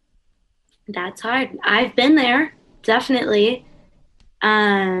 That's hard. I've been there. Definitely.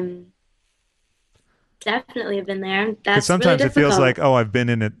 Definitely have been there. That's sometimes really it feels difficult. like, oh, I've been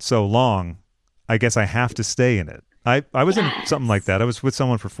in it so long, I guess I have to stay in it. I was in something like that. I was with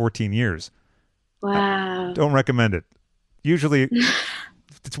someone for 14 years. Wow. Don't recommend it. Usually,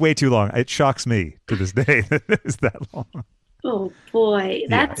 it's way too long. It shocks me to this day that it's that long. Oh boy,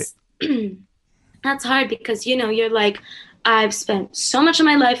 that's that's hard, because you're like, I've spent so much of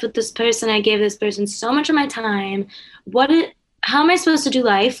my life with this person. I gave this person so much of my time. What how am I supposed to do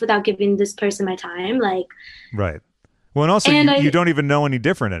life without giving this person my time? Like, Right. Well, and also you don't even know any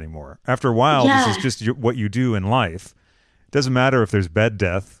different anymore. After a while, Yeah. this is just what you do in life. It doesn't matter if there's bed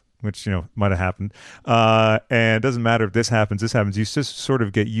death, which, might have happened. And it doesn't matter if this happens. You just sort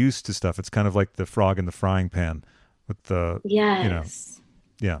of get used to stuff. It's kind of like the frog in the frying pan with the, yes.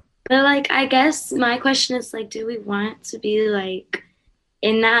 yeah. But like, I guess my question is like, do we want to be like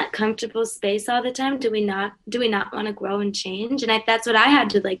in that comfortable space all the time? Do we not want to grow and change? And that's what I had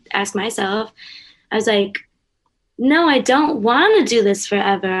to like ask myself. I was like, no, I don't want to do this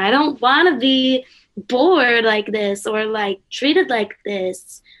forever. I don't want to be bored like this or like treated like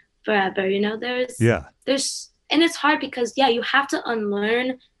this forever. There's, and it's hard because you have to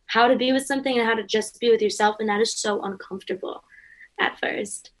unlearn how to be with something and how to just be with yourself. And that is so uncomfortable at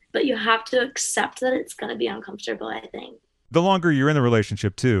first, but you have to accept that it's going to be uncomfortable, I think. The longer you're in the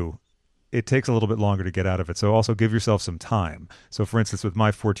relationship too, it takes a little bit longer to get out of it. So also give yourself some time. So for instance, with my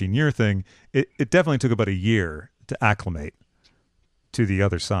 14-year thing, it definitely took about a year to acclimate to the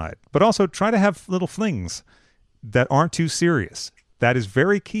other side. But also try to have little flings that aren't too serious. That is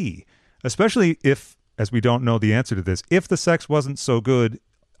very key, especially if, as we don't know the answer to this, if the sex wasn't so good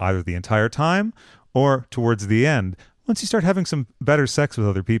either the entire time or towards the end, once you start having some better sex with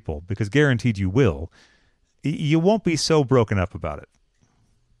other people, because guaranteed you will, you won't be so broken up about it.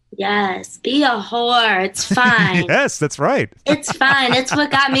 Yes, be a whore. It's fine. Yes, that's right. It's fine. It's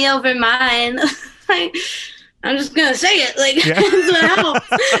what got me over mine. Like, I'm just going to say it. Like, That's what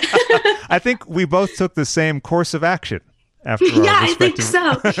helps. I think we both took the same course of action after our I think so.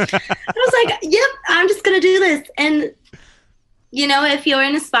 I was like, yep, I'm just going to do this. And, if you're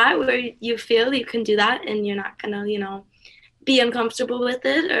in a spot where you feel you can do that and you're not going to, be uncomfortable with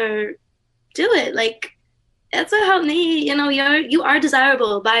it or do it, like, that's what helped me. You are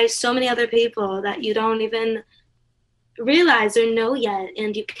desirable by so many other people that you don't even realize or know yet.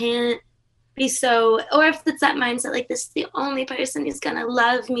 And you can't be so, or if it's that mindset, like, this is the only person who's going to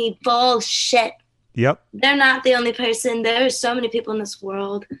love me. Bullshit. Yep. They're not the only person. There are so many people in this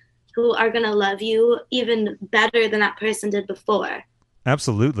world who are going to love you even better than that person did before.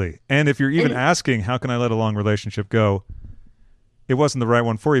 Absolutely. And if you're even asking, how can I let a long relationship go? It wasn't the right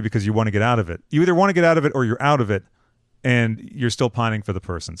one for you because you want to get out of it. You either want to get out of it or you're out of it and you're still pining for the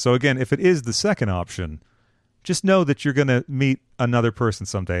person. So again, if it is the second option, just know that you're going to meet another person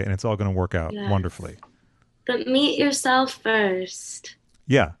someday and it's all going to work out wonderfully. But meet yourself first.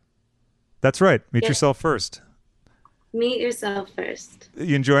 Yeah, that's right. Meet yourself first. Meet yourself first.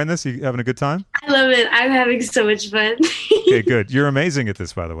 You enjoying this? You having a good time? I love it. I'm having so much fun. Okay, good. You're amazing at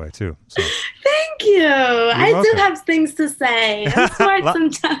this, by the way, too. So. Thank you. I do have things to say. I'm smart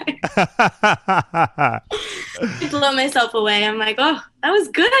sometimes. I blow myself away. I'm like, oh, that was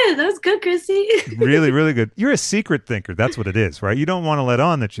good. That was good, Chrissy. Really, really good. You're a secret thinker. That's what it is, right? You don't want to let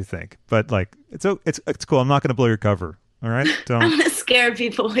on that you think, but like, it's cool. I'm not going to blow your cover. All right. Don't. I'm gonna scare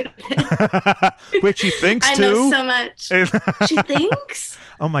people with it. Wait, she thinks I too? know so much. She thinks?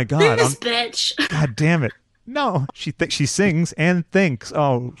 Oh my God. Look at this bitch. God damn it. No, she sings and thinks.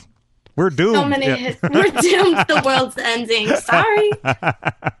 Oh, we're doomed. So many hits. We're doomed. The world's ending. Sorry.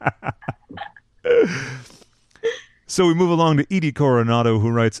 So we move along to Edie Coronado, who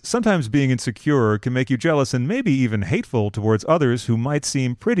writes, sometimes being insecure can make you jealous and maybe even hateful towards others who might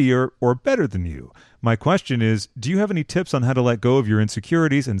seem prettier or better than you. My question is, do you have any tips on how to let go of your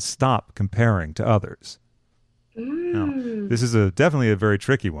insecurities and stop comparing to others? Now, this is definitely a very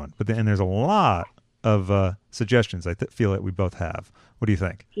tricky one, but then there's a lot of suggestions I feel that we both have. What do you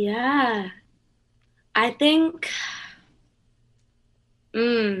think? Yeah. I think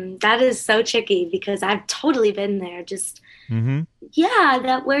that is so tricky because I've totally been there. Just,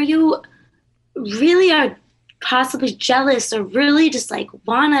 that where you really are possibly jealous or really just like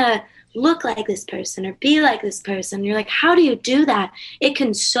want to look like this person or be like this person. You're like, how do you do that? It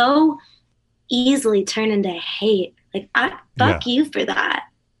can so easily turn into hate. Like, fuck you for that.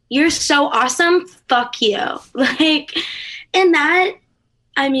 You're so awesome. Fuck you. Like, and that,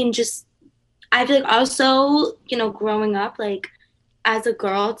 I mean, just, I feel like also, growing up, like, as a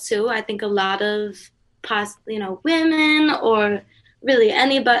girl too, I think a lot of women or really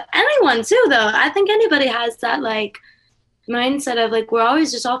anyone too, though. I think anybody has that like mindset of like, we're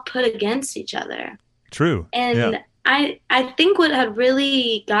always just all put against each other. True. And I think what had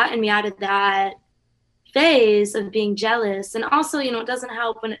really gotten me out of that phase of being jealous, and also, it doesn't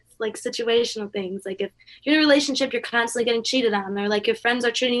help when it's like situational things. Like if you're in a relationship, you're constantly getting cheated on, or like your friends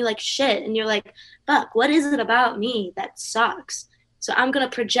are treating you like shit, and you're like, fuck, what is it about me that sucks? So I'm going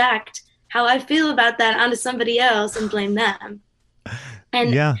to project how I feel about that onto somebody else and blame them.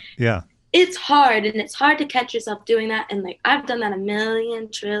 And yeah. it's hard, and it's hard to catch yourself doing that. And like, I've done that a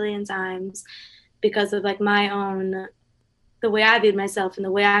million trillion times because of like my own, the way I viewed myself and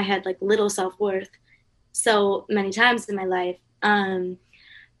the way I had like little self-worth so many times in my life.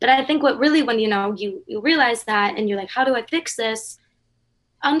 But I think what really, when, you know, you realize that and you're like, how do I fix this?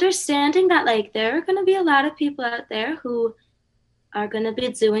 Understanding that like there are going to be a lot of people out there who are going to be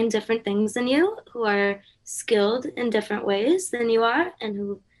doing different things than you, who are skilled in different ways than you are, and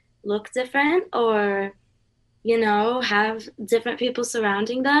who look different, or, you know, have different people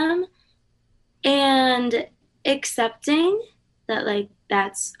surrounding them, and accepting that like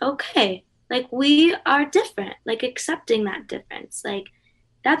that's okay. Like, we are different, like accepting that difference. Like,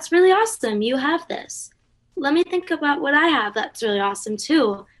 that's really awesome. You have this. Let me think about what I have that's really awesome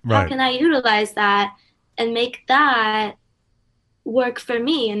too. Right. How can I utilize that and make that work for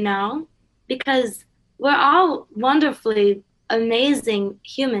me, you know? Because we're all wonderfully amazing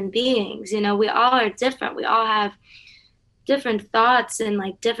human beings, you know? We all are different. We all have different thoughts and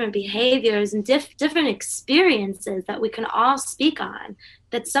like different behaviors and different experiences that we can all speak on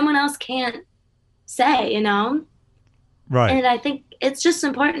that someone else can't say, you know? Right. And I think it's just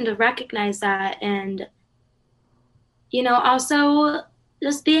important to recognize that, and, you know, also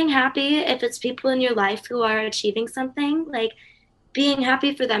just being happy if it's people in your life who are achieving something, like being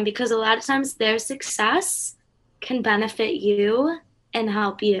happy for them, because a lot of times their success can benefit you and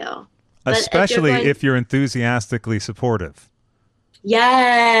help you. But Especially if you're enthusiastically supportive.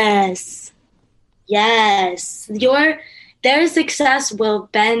 Yes. Yes. Their success will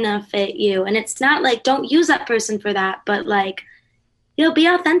benefit you. And it's not like, don't use that person for that, but like, you know, be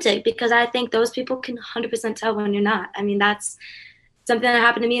authentic, because I think those people can 100% tell when you're not. I mean, that's something that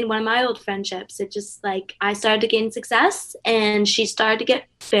happened to me in one of my old friendships. It just like, I started to gain success and she started to get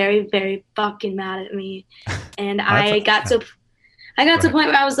very, very fucking mad at me. And I got to a point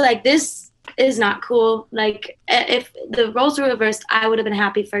where I was like, this is not cool. Like, if the roles were reversed, I would have been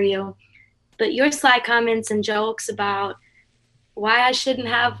happy for you. But your sly comments and jokes about why I shouldn't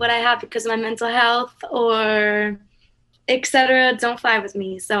have what I have because of my mental health or etc. don't fly with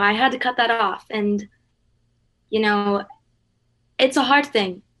me. So I had to cut that off. And, you know, it's a hard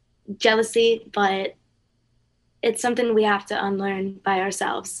thing, jealousy, but it's something we have to unlearn by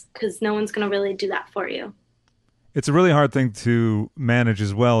ourselves, because no one's going to really do that for you. It's a really hard thing to manage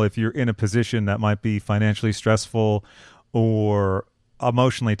as well if you're in a position that might be financially stressful or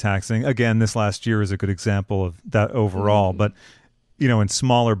emotionally taxing. Again, this last year is a good example of that overall. But, you know, in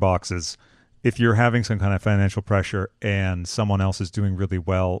smaller boxes, if you're having some kind of financial pressure and someone else is doing really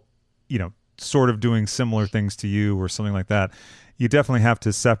well, you know, sort of doing similar things to you or something like that, you definitely have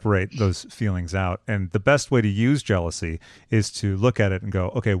to separate those feelings out. And the best way to use jealousy is to look at it and go,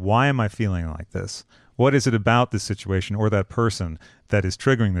 okay, why am I feeling like this? What is it about this situation or that person that is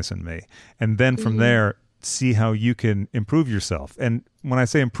triggering this in me? And then from there, see how you can improve yourself. And when I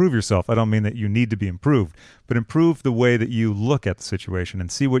say improve yourself, I don't mean that you need to be improved, but improve the way that you look at the situation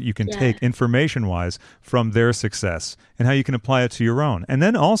and see what you can take information-wise from their success and how you can apply it to your own. And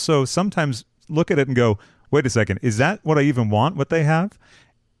then also sometimes look at it and go, wait a second, is that what I even want, what they have?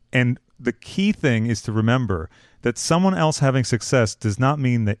 And the key thing is to remember that someone else having success does not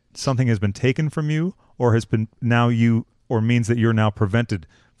mean that something has been taken from you or has been now you, or means that you're now prevented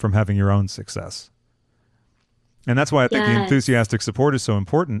from having your own success. And that's why I think the enthusiastic support is so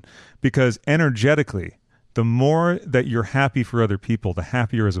important, because energetically, the more that you're happy for other people, the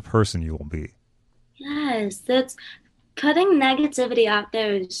happier as a person you will be. Yes, that's putting negativity out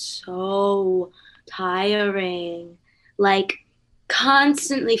there is so tiring. Like,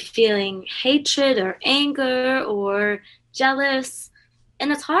 constantly feeling hatred or anger or jealous.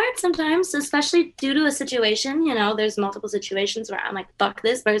 And it's hard sometimes, especially due to a situation. You know, there's multiple situations where I'm like, fuck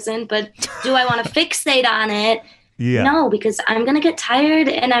this person, but do I want to fixate on it? Yeah. No, because I'm going to get tired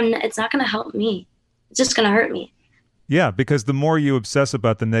and it's not going to help me. It's just going to hurt me. Yeah, because the more you obsess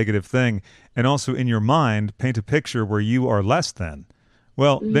about the negative thing and also in your mind paint a picture where you are less than,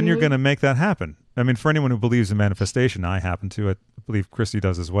 well, then you're going to make that happen. I mean, for anyone who believes in manifestation, I happen to, I believe Christy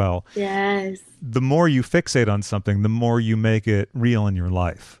does as well. Yes. The more you fixate on something, the more you make it real in your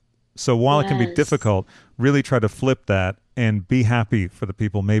life. So while it can be difficult, really try to flip that and be happy for the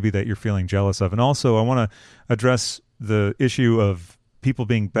people maybe that you're feeling jealous of. And also, I want to address the issue of people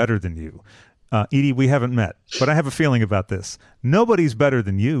being better than you. Edie, we haven't met, but I have a feeling about this. Nobody's better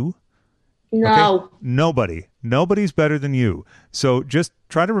than you. No. Okay? Nobody's better than you. So just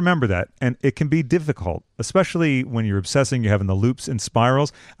try to remember that. And it can be difficult, especially when you're obsessing, you're having the loops and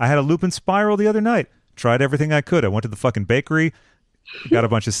spirals. I had a loop and spiral the other night. Tried everything I could. I went to the fucking bakery, got a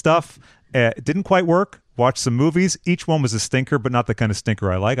bunch of stuff. It didn't quite work. watched some movies. Each one was a stinker, but not the kind of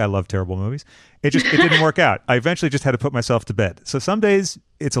stinker I like. I love terrible movies. It didn't work out. I eventually just had to put myself to bed. So some days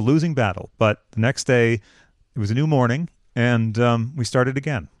it's a losing battle, but the next day it was a new morning, and we started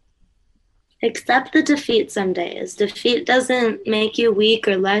again. Accept the defeat some days. Defeat doesn't make you weak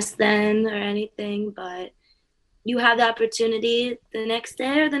or less than or anything, but you have the opportunity the next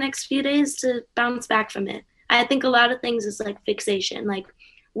day or the next few days to bounce back from it. I think a lot of things is like fixation. Like,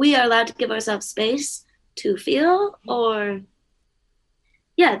 we are allowed to give ourselves space to feel, or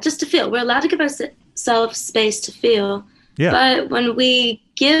just to feel. We're allowed to give ourselves space to feel. Yeah. But when we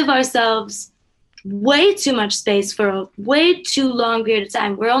give ourselves way too much space for a way too long period of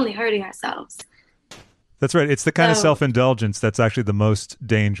time, we're only hurting ourselves. That's right. It's the kind of self-indulgence that's actually the most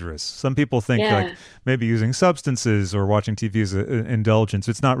dangerous. Some people think like maybe using substances or watching TV is an indulgence.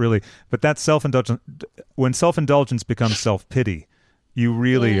 It's not really. But that's self-indulgence. When self-indulgence becomes self-pity, you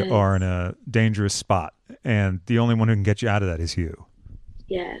really are in a dangerous spot. And the only one who can get you out of that is you.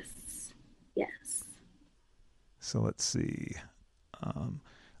 Yes. So let's see.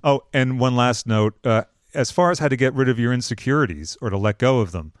 And one last note. As far as how to get rid of your insecurities or to let go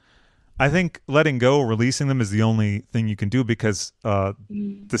of them, I think letting go, releasing them is the only thing you can do, because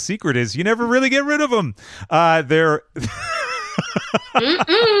the secret is you never really get rid of them. They're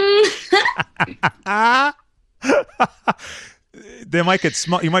they might get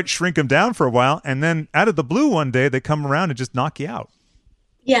small. You might shrink them down for a while, and then out of the blue one day they come around and just knock you out.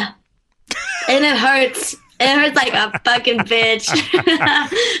 Yeah, and it hurts. It hurts like a fucking bitch.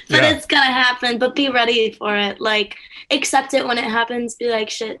 But it's gonna happen. But be ready for it. Like, accept it when it happens. Be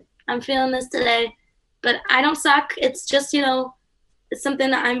like, shit, I'm feeling this today, but I don't suck. It's just, it's something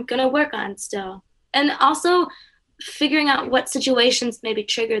that I'm going to work on still. And also figuring out what situations maybe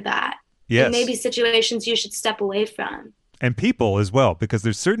trigger that. Yes. And maybe situations you should step away from. And people as well, because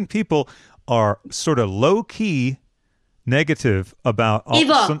there's certain people are sort of low-key negative about...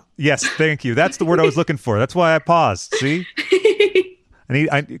 Evil. Yes, thank you. That's the word I was looking for. That's why I paused. See?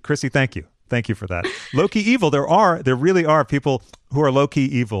 Chrissy, thank you. Thank you for that. Low-key evil. There really are people who are low-key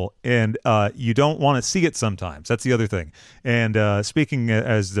evil, and you don't want to see it sometimes. That's the other thing. And speaking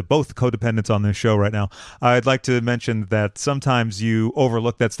as both codependents on this show right now, I'd like to mention that sometimes you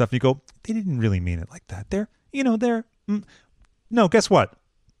overlook that stuff and you go, they didn't really mean it like that. No, guess what?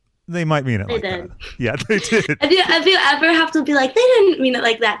 They might mean it they like did. that. Yeah, they did. Have you ever have to be like, they didn't mean it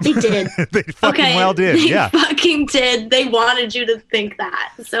like that? They did. They fucking well did. They Yeah. fucking did. They wanted you to think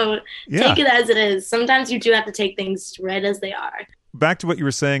that. So take it as it is. Sometimes you do have to take things right as they are. Back to what you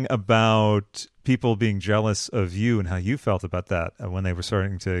were saying about people being jealous of you and how you felt about that when they were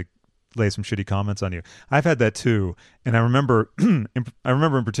starting to lay some shitty comments on you. I've had that too. And I remember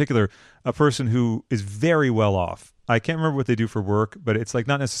in particular a person who is very well off. I can't remember what they do for work, but it's like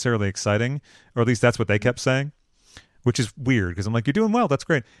not necessarily exciting, or at least that's what they kept saying, which is weird because I'm like, you're doing well. That's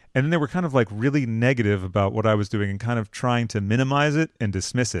great. And then they were kind of like really negative about what I was doing and kind of trying to minimize it and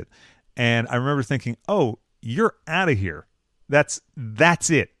dismiss it. And I remember thinking, oh, you're out of here. That's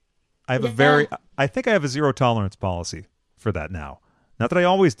it. I think I have a zero tolerance policy for that now. Not that I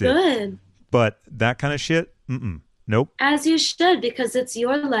always did. Good. But that kind of shit, nope. As you should, because it's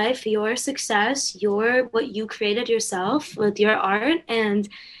your life, your success, what you created yourself with your art. And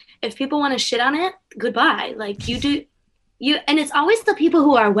if people want to shit on it, goodbye. Like, and it's always the people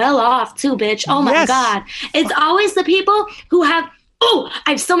who are well off too, bitch. Oh my God. It's always the people who have, I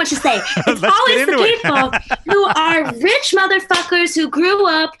have so much to say. It's always the people who are rich motherfuckers who grew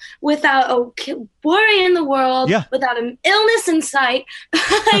up without a worry in the world, without an illness in sight.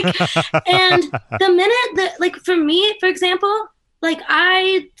 And the minute that, like, for me, for example, like,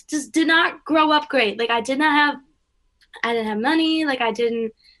 I just did not grow up great. Like, I didn't have money. Like,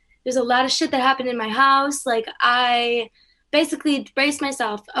 there's a lot of shit that happened in my house. Like, I basically braced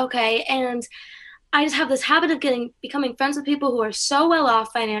myself. Okay. And I just have this habit of becoming friends with people who are so well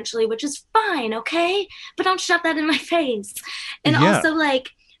off financially, which is fine, okay? But don't shove that in my face. And also,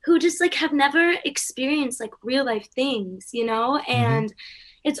 like, who just, like, have never experienced, like, real life things, And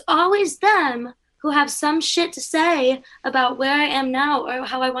it's always them who have some shit to say about where I am now or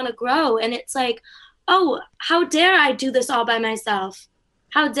how I want to grow. And it's like, oh, how dare I do this all by myself?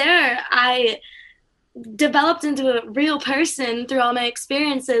 How dare I developed into a real person through all my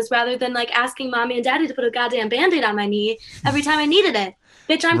experiences rather than, like, asking mommy and daddy to put a goddamn Band-Aid on my knee every time I needed it.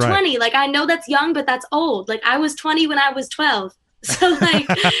 Bitch, I'm 20. Like, I know that's young, but that's old. Like, I was 20 when I was 12. So, like,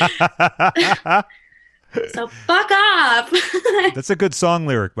 so fuck off. That's a good song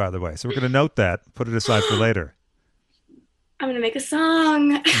lyric, by the way. So we're going to note that, put it aside for later. I'm going to make a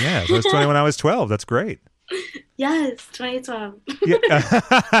song. Yeah, I was 20 when I was 12. That's great. Yes, 2012.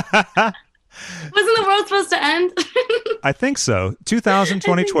 Yeah. Wasn't the world supposed to end? I think so.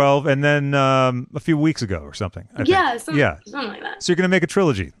 2012, and then a few weeks ago or something. I think. Yeah, something like that. So you're going to make a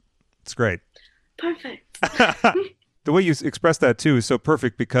trilogy. It's great. Perfect. The way you express that, too, is so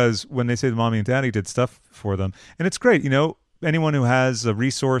perfect because when they say the mommy and daddy did stuff for them, and it's great, anyone who has a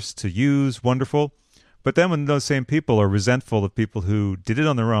resource to use, wonderful. But then when those same people are resentful of people who did it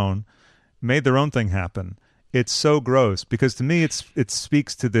on their own, made their own thing happen, it's so gross because to me it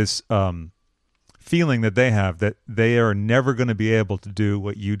speaks to this feeling that they have that they are never going to be able to do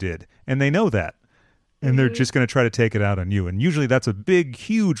what you did. And they know that. And they're just going to try to take it out on you. And usually that's a big,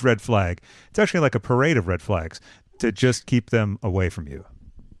 huge red flag. It's actually like a parade of red flags to just keep them away from you.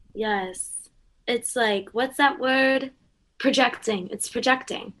 Yes. It's like, what's that word? Projecting. It's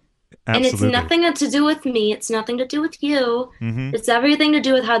projecting. Absolutely. And it's nothing to do with me. It's nothing to do with you. It's everything to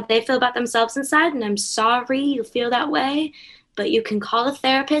do with how they feel about themselves inside. And I'm sorry you feel that way, but you can call a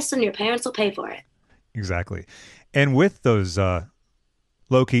therapist and your parents will pay for it. Exactly. And with those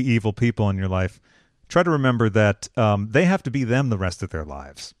low-key evil people in your life, try to remember that they have to be them the rest of their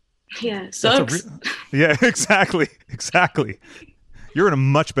lives. Yeah, sucks. Yeah, exactly. You're in a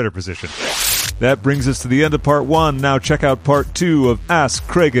much better position. That brings us to the end of part 1. Now check out part 2 of Ask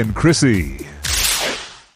Craig and Chrissy.